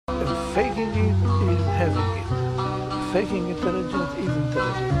faking it is having it. Faking intelligence is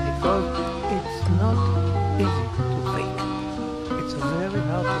intelligence because it's not easy to fake. It's very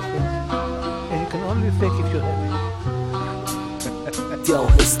hard to fake. And you can only fake if you have it. Yo,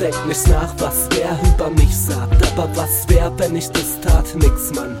 ich denk nicht nach, was wer über mich sagt. Aber was wär, wenn ich das tat?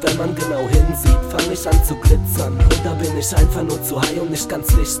 Nix, Mann. Wenn man genau hinsieht, fang ich an zu glitzern. Oder bin ich einfach nur zu high und nicht ganz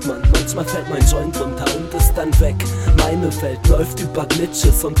dicht, Mann. Manchmal fällt mein Joint runter und ist dann weg. Meine Welt läuft über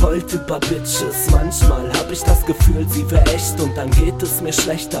Glitches und heult über Bitches. Manchmal hab ich das Gefühl, sie wär echt und dann geht es mir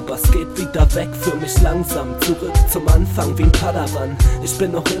schlecht. Aber es geht wieder weg für mich langsam. Zurück zum Anfang wie ein Padawan. Ich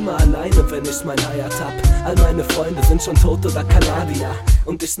bin noch immer alleine, wenn ich mein Hayat hab. All meine Freunde sind schon tot oder Kanadier.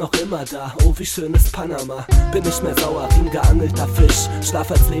 Und ich noch immer da, oh wie schön ist Panama. Bin nicht mehr sauer wie ein geangelter Fisch. Schlaf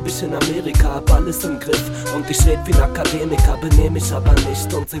als lebe ich in Amerika, hab alles im Griff. Und ich red wie ein Akademiker, benehm mich aber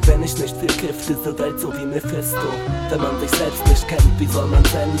nicht. Und seh, wenn ich nicht viel kiff, diese Welt so wie Mephisto. Wenn man sich selbst nicht kennt, wie soll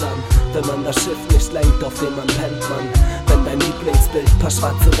man's ändern? Wenn man das Schiff nicht lenkt, auf dem man pennt, man. Wenn dein Lieblingsbild paar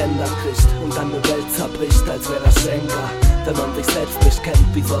schwarze Ränder kriegt und dann eine Welt zerbricht, als wär das Jenga. Wenn man sich selbst nicht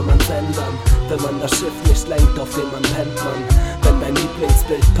kennt, wie soll man's ändern? Wenn man das Schiff nicht lenkt, auf dem man pennt, man. Wenn dein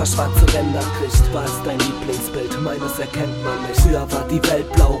Lieblingsbild paar schwarze Ränder kriegt, war es dein Lieblingsbild, meines erkennt man nicht. Früher war die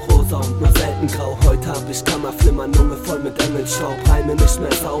Welt blau, rosa und nur selten grau. Heute hab ich Kammerflimmern, Lunge voll mit Engelstaub. Reime nicht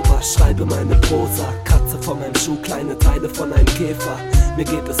mehr sauber, schreibe meine Prosa. Kratze von meinem Schuh, kleine Teile von einem Käfer. Mir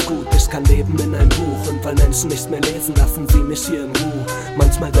geht es gut, ich kann leben in einem Buch. Und weil Menschen nicht mehr lesen, lassen sie mich hier in Ruhe.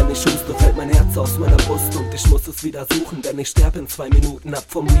 Manchmal, wenn ich huste, fällt mein Herz aus meiner Brust und ich muss es wieder suchen, denn ich sterb in 2 Minuten. Hab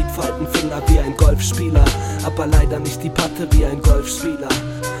vom Lied Faltenfinger wie ein Golfspieler, aber leider nicht die Patte wie ein Golfspieler.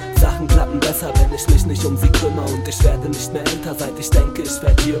 Sachen klappen besser, wenn ich mich nicht um sie kümmere. Und ich werde nicht mehr älter, seit ich denke, ich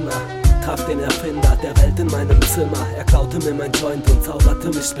werd jünger. Traf den Erfinder der Welt in meinem Zimmer. Er klaute mir mein Joint und zauberte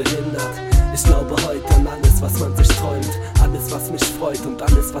mich behindert. Ich glaube heute an alles, was man sich träumt. Alles, was mich freut und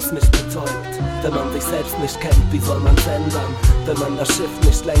alles, was mich betäubt. Wenn man sich selbst nicht kennt, wie soll man's ändern? Wenn man das Schiff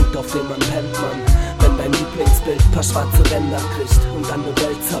nicht lenkt, auf dem man pennt, man. Wenn dein Lieblingsbild paar schwarze Ränder kriegt und dann eine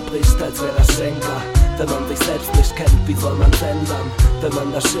Welt zerbricht, als wär das Jenga. Wenn man sich selbst nicht kennt, wie soll man's ändern? Wenn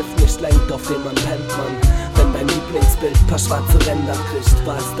man das Schiff nicht lenkt, auf dem man pennt, man. Wenn dein Lieblingsbild paar schwarze Ränder kriegt,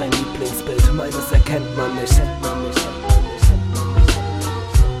 war es dein Lieblingsbild, meines erkennt man nicht.